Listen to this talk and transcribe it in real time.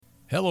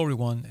Hello,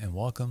 everyone, and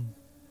welcome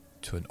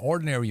to an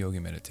ordinary yoga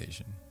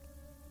meditation.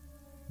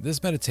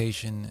 This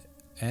meditation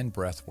and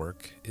breath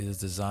work is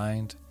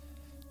designed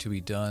to be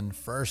done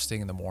first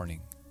thing in the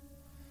morning.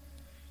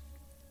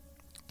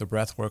 The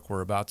breath work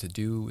we're about to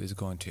do is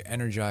going to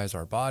energize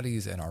our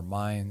bodies and our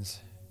minds,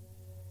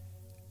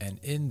 and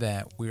in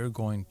that, we are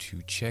going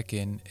to check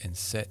in and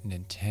set an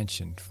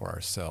intention for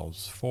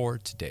ourselves for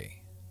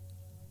today.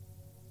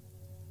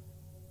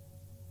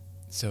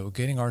 So,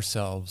 getting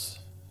ourselves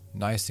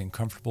nice and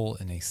comfortable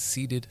in a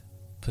seated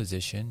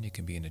position. It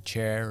can be in a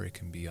chair, it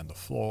can be on the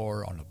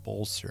floor, on a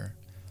bolster.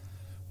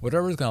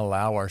 Whatever is going to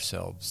allow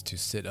ourselves to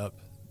sit up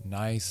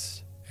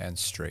nice and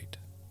straight.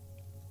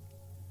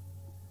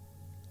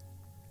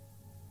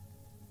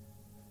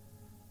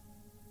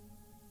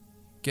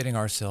 Getting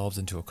ourselves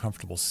into a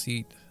comfortable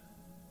seat.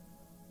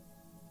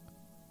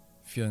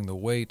 Feeling the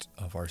weight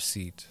of our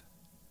seat.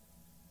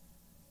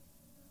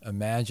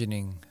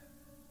 Imagining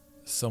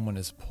someone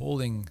is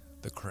pulling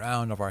the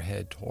crown of our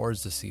head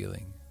towards the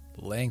ceiling,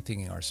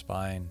 lengthening our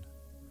spine,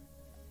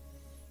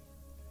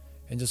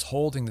 and just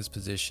holding this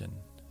position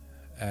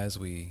as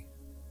we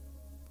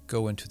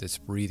go into this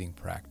breathing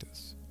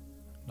practice.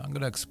 I'm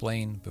going to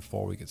explain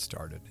before we get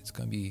started. It's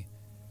going to be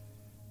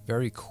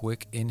very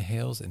quick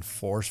inhales and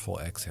forceful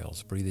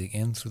exhales, breathing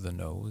in through the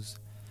nose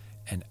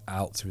and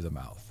out through the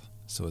mouth.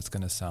 So it's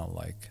going to sound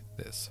like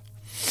this.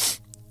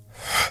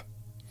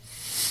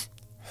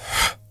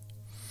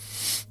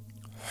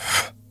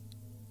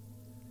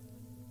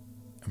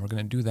 And we're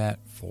going to do that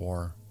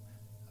for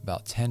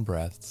about 10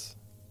 breaths,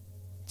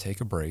 take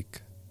a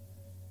break,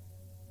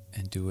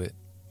 and do it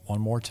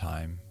one more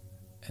time,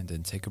 and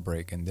then take a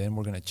break, and then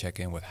we're going to check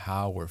in with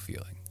how we're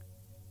feeling.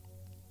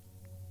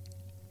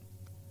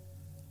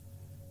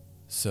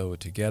 So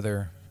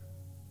together,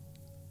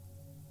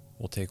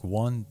 we'll take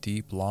one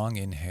deep, long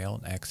inhale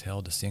and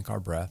exhale to sync our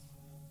breath,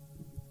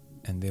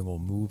 and then we'll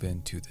move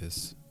into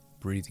this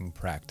breathing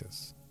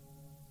practice.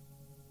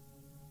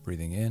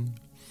 Breathing in,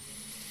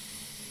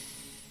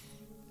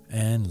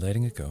 and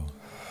letting it go.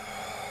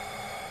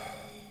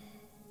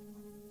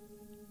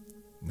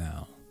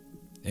 Now,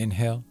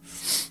 inhale,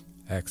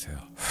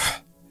 exhale.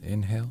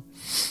 Inhale,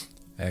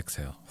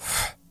 exhale.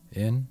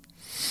 In,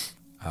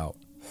 out.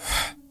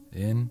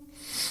 In,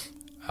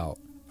 out.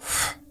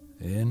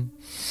 In,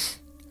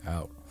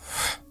 out.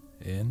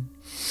 In,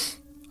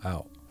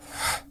 out.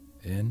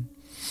 In,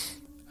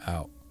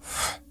 out.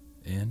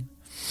 In,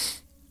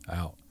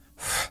 out.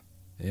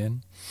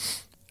 In,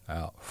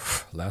 out.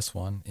 Last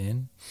one,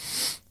 in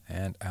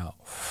and out.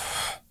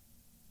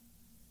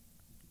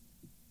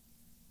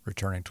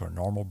 Returning to our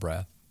normal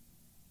breath.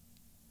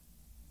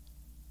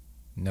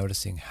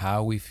 Noticing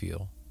how we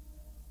feel.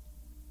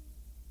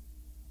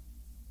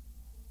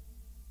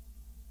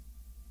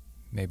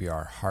 Maybe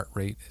our heart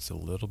rate is a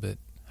little bit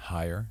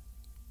higher.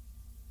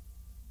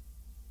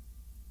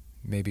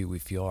 Maybe we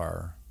feel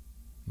our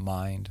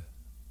mind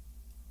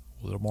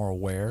a little more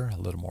aware, a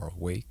little more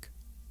awake.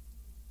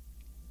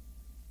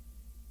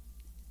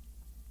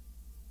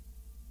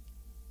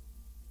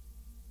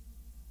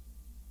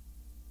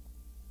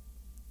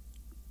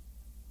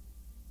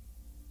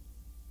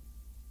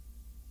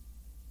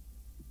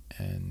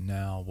 And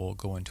now we'll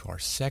go into our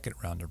second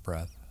round of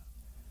breath.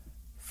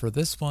 For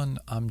this one,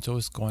 I'm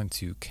just going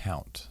to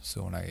count.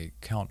 So when I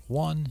count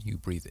 1, you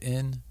breathe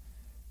in.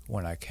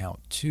 When I count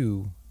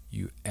 2,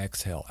 you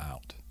exhale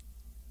out.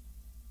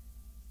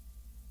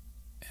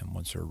 And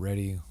once you're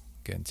ready,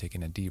 again,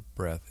 taking a deep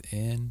breath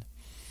in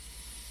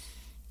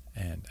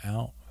and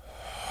out.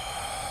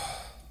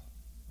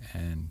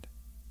 And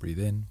breathe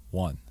in.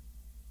 1,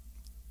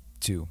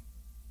 2,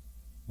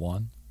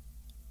 1,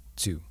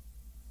 2,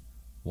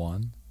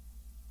 1,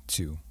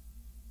 2,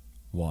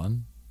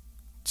 1,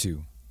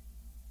 2,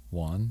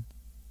 1,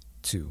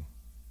 2,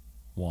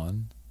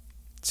 1,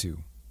 2,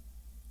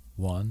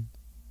 1,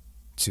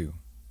 2,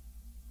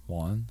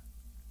 1,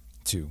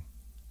 2,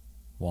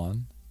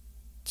 1,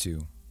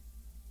 2,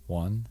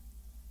 1,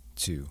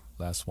 2.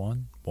 Last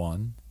one.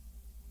 1,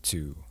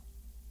 2.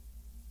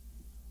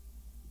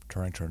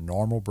 Turning to a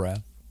normal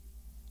breath.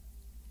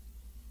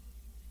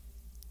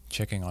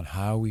 Checking on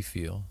how we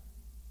feel.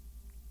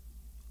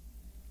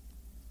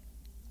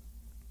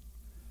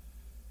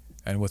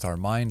 And with our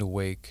mind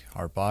awake,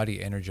 our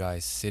body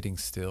energized, sitting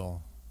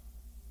still,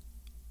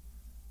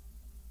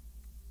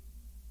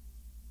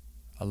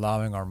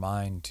 allowing our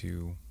mind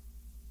to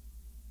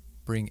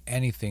bring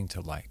anything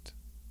to light.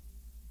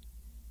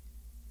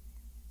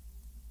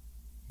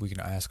 We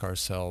can ask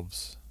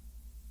ourselves,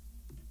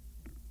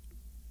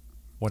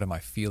 what am I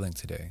feeling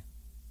today?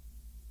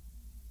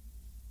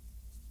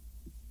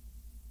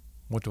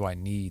 What do I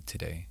need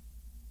today?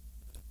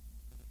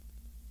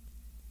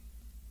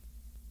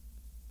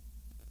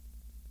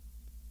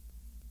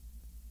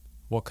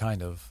 What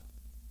kind of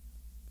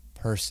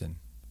person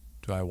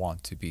do I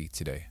want to be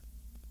today?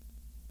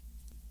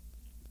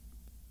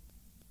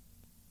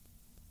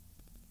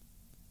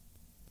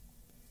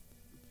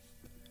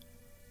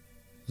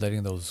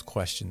 letting those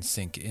questions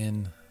sink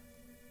in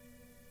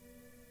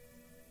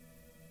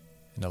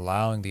and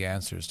allowing the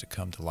answers to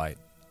come to light.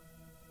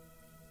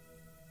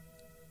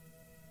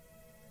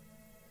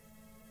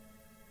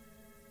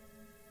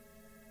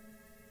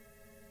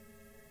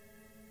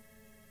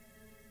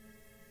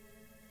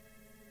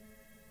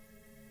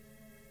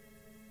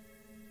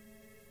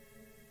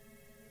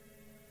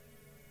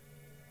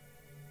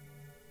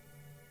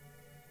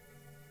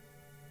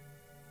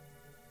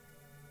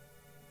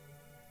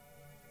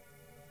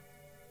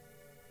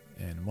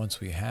 And once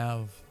we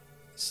have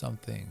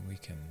something, we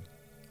can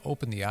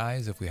open the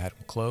eyes if we had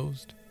them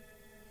closed.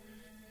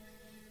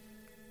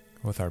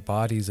 With our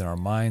bodies and our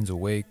minds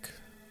awake,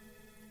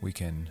 we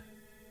can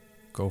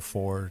go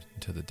forward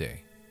into the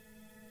day.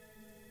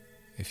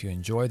 If you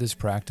enjoy this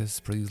practice,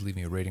 please leave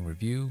me a rating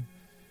review,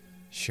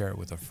 share it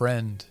with a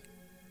friend,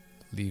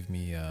 leave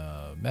me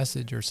a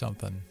message or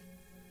something.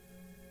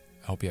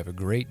 I hope you have a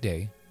great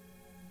day,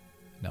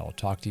 and I will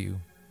talk to you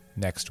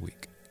next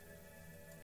week.